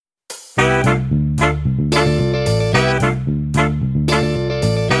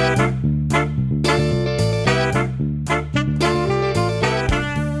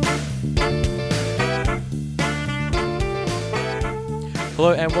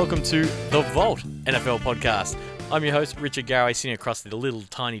and welcome to The Vault NFL Podcast. I'm your host, Richard Garraway. Sitting across the little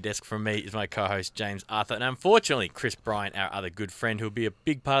tiny desk from me is my co-host, James Arthur. And unfortunately, Chris Bryant, our other good friend, who'll be a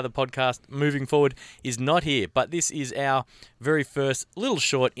big part of the podcast moving forward, is not here. But this is our very first little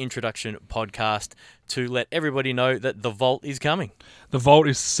short introduction podcast to let everybody know that The Vault is coming. The Vault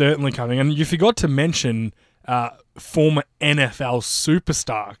is certainly coming. And you forgot to mention former NFL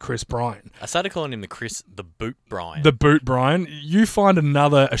superstar Chris Bryant. I started calling him the Boot Bryant. The Boot Bryant. You find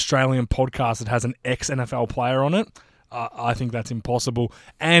another Australian podcast that has an ex-NFL player on it, I think that's impossible.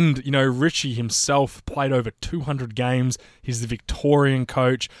 And, you know, Richie himself played over 200 games. He's the Victorian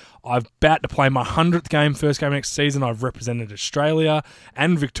coach. I've about to play my 100th game, first game next season. I've represented Australia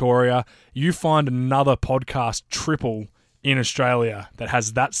and Victoria. You find another podcast triple in Australia that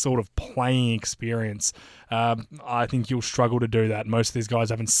has that sort of playing experience. I think you'll struggle to do that. Most of these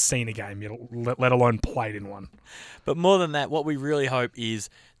guys haven't seen a game yet, let alone played in one. But more than that, what we really hope is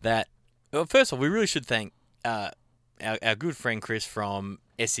that, well, first of all, we really should thank our good friend Chris from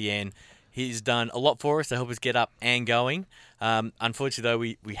SEN. He's done a lot for us to help us get up and going. Unfortunately, though,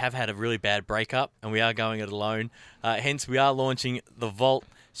 we have had a really bad breakup, and we are going it alone. Hence, we are launching the Vault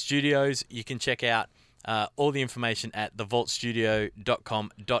Studios. You can check out all the information at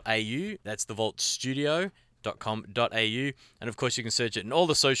thevaultstudio.com.au. That's thevaultstudio.com.au. And of course, you can search it in all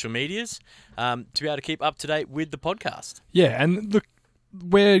the social medias to be able to keep up to date with the podcast. Yeah, and look,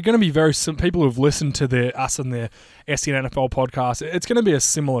 we're going to be some people who've listened to us and the SEN NFL podcast. It's going to be a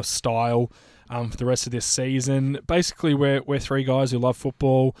similar style for the rest of this season. Basically, we're three guys who love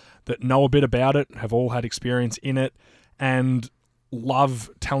football, that know a bit about it, have all had experience in it, and love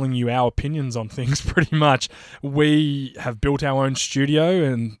telling you our opinions on things pretty much. We have built our own studio,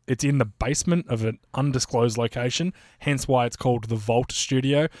 and it's in the basement of an undisclosed location, hence why it's called the Vault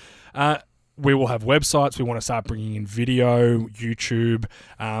Studio. We will have websites. We want to start bringing in video, YouTube.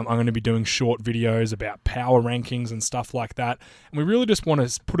 I'm going to be doing short videos about power rankings and stuff like that. And we really just want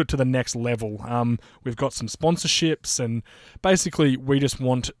to put it to the next level. We've got some sponsorships, and basically we just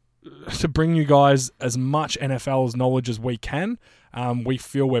want to bring you guys as much NFL's knowledge as we can. We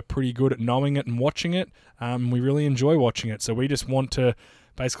feel we're pretty good at knowing it and watching it. We really enjoy watching it. So we just want to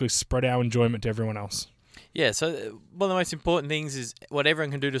basically spread our enjoyment to everyone else. Yeah, so one of the most important things is what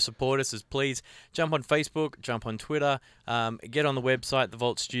everyone can do to support us is please jump on Facebook, jump on Twitter, get on the website,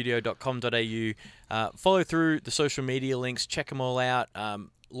 thevaultstudio.com.au, follow through the social media links, check them all out,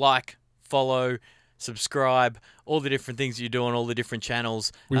 like, follow, subscribe, all the different things you do on all the different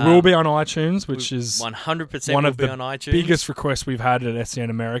channels. We will be on iTunes, which is 100% one of the biggest requests we've had at SEN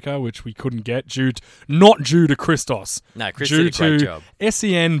America, which we couldn't get, not due to Christos. No, Chris did a great job.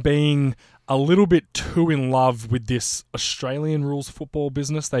 SEN being a little bit too in love with this Australian rules football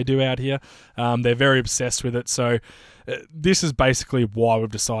business they do out here. They're very obsessed with it. So this is basically why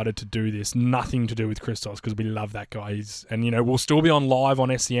we've decided to do this. Nothing to do with Christos, because we love that guy. And, you know, we'll still be on live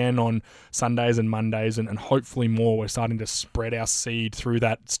on SEN on Sundays and Mondays, and hopefully more. We're starting to spread our seed through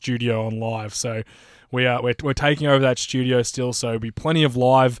that studio on live. So we're taking over that studio still. So there'll be plenty of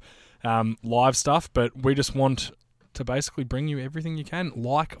live stuff, but we just want to basically bring you everything you can.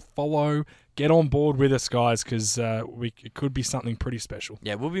 Like, follow, get on board with us, guys, because it could be something pretty special.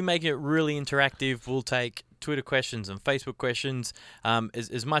 Yeah, we'll be making it really interactive. We'll take Twitter questions and Facebook questions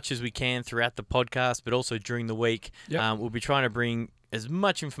as much as we can throughout the podcast, but also during the week. Yep. We'll be trying to bring as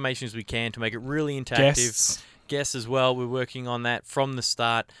much information as we can to make it really interactive. Guests as well. We're working on that from the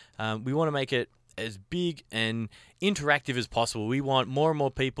start. We want to make it as big and interactive as possible. We want more and more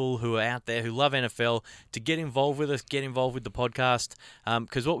people who are out there who love NFL to get involved with us, get involved with the podcast,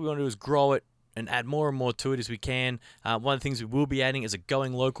 because what we want to do is grow it and add more and more to it as we can. One of the things we will be adding is a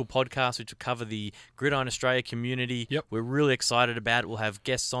Going Local podcast, which will cover the Gridiron Australia community. Yep. We're really excited about it. We'll have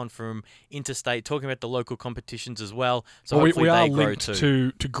guests on from interstate talking about the local competitions as well. So hopefully we are they grow linked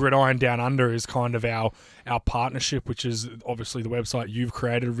too. to Gridiron Down Under is kind of our partnership, which is obviously the website you've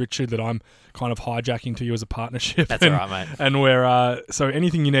created, Richard, that I'm kind of hijacking to you as a partnership. That's all right, mate. And we're so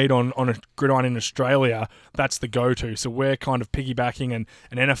anything you need on a Gridiron in Australia, that's the go-to. So we're kind of piggybacking an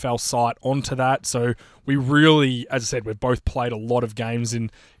NFL site onto that. So we really, as I said, we've both played a lot of games in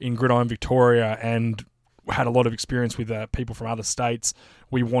Gridiron Victoria and had a lot of experience with people from other states.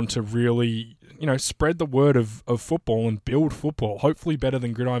 We want to really, spread the word of football and build football, hopefully better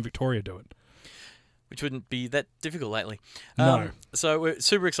than Gridiron Victoria do it. Which wouldn't be that difficult lately. No. So we're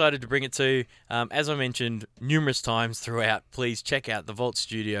super excited to bring it to you. As I mentioned numerous times throughout, please check out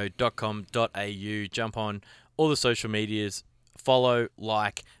thevaultstudio.com.au. Jump on all the social medias, follow,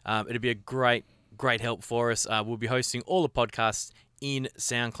 like. It'll be a great help for us. We'll be hosting all the podcasts in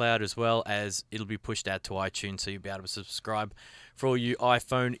SoundCloud as well, as it'll be pushed out to iTunes, so you'll be able to subscribe for all you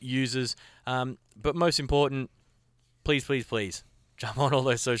iPhone users. But most important, please, please, please, jump on all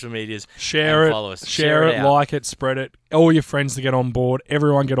those social medias. Share and it. Follow us. Share it, out. like it, spread it. All your friends to get on board.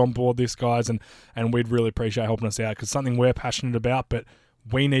 Everyone get on board this, guys, and we'd really appreciate helping us out because it's something we're passionate about, but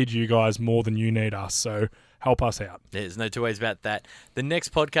we need you guys more than you need us, so help us out. There's no two ways about that. The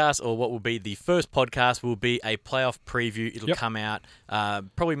next podcast, or what will be the first podcast, will be a playoff preview. It'll come out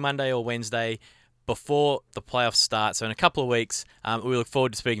probably Monday or Wednesday before the playoffs start. So in a couple of weeks, we look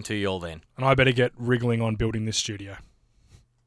forward to speaking to you all then. And I better get wriggling on building this studio.